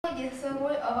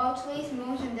disagree about today's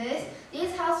motion.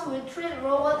 This house will treat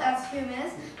robots as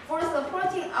humans. For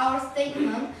supporting our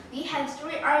statement, we have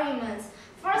three arguments.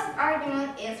 First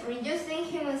argument is reducing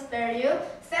humans' value.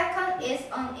 Second is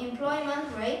unemployment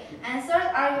rate. And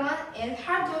third argument is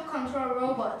how to control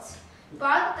robots.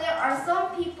 But there are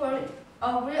some people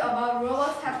agree about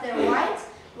robots have their rights.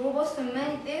 Robots do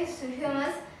many things to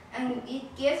humans, and it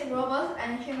gives robots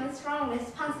and humans strong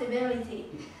responsibility.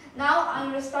 Now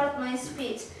I will start my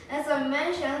speech. As I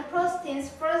mentioned, Prostin's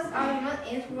first argument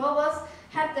is robots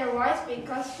have their rights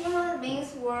because human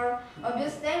beings will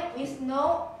abuse them with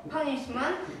no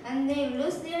punishment, and they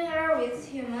lose similar with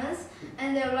humans,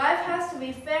 and their life has to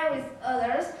be fair with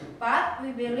others. But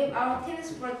we believe our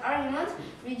team's first argument,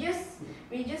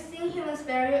 reducing humans'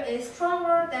 value, is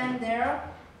stronger than their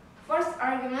first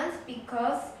argument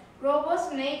because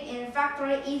robots made in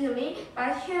factory easily,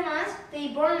 but humans, they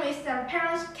born with their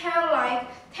parents' care like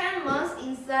 10 months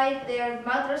inside their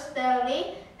mother's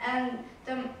belly, and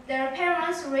their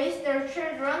parents raise their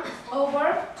children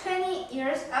over 20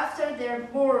 years after they're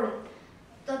born.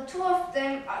 The two of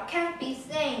them can't be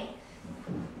same.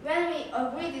 When we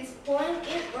agree this point,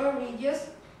 it will reduce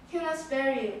humans'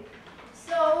 value.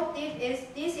 So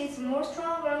this is more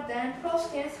stronger than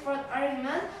Prostin's first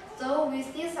argument. So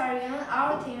with this argument,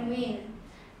 our team wins.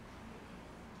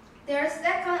 Their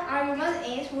second argument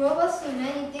is robots do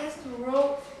many things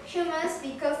to humans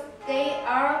because they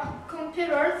are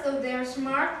computers, so they are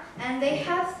smart and they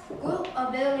have good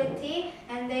ability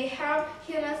and they help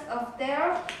humans of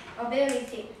their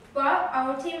ability. But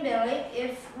our team believes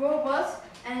if robots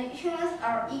and humans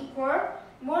are equal,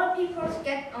 more people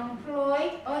get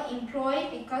unemployed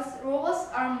because robots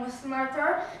are more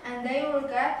smarter and they will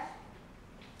get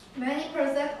many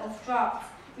percent of jobs.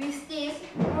 With this,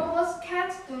 robots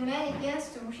can't do many things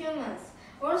to humans.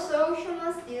 Also,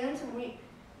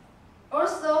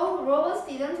 robots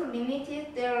didn't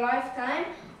limit their lifetime,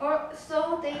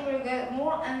 so they will get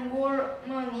more and more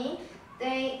money.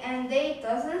 They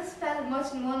doesn't spend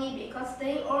much money because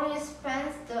they only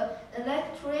spend the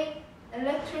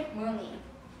electric money.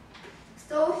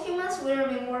 So humans will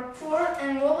be more poor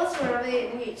and robots will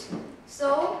be rich.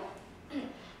 So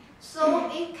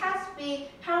it can't be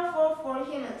harmful for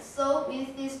humans. So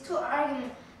with these two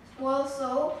arguments,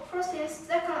 Prostin's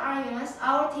second argument,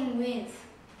 our team wins.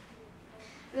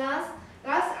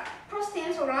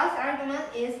 Prostin's last argument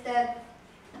is that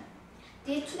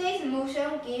today's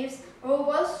motion gives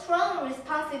robots strong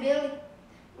responsibility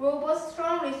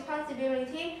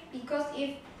because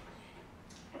if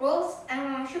robots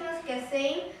and humans get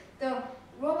same, the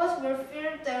robots will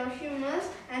fear the humans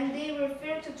and they will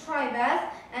fear to try best,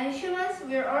 and humans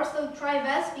will also try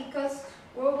best because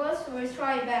robots will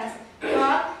try best.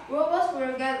 But robots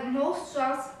will get most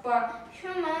jobs, but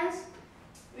humans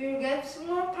will get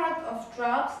small part of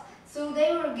jobs, so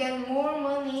they will get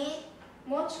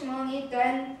much money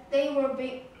than they will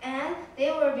be, and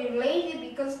they will be lazy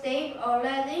because they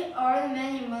already earn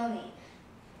many money,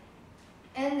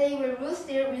 and they will lose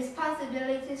their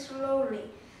responsibility slowly.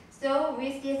 So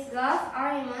with this last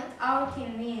argument, our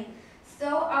team wins. So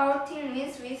our team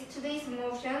wins with today's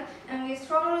motion, and we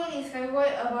strongly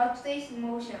disagree about today's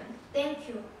motion. Thank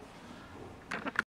you.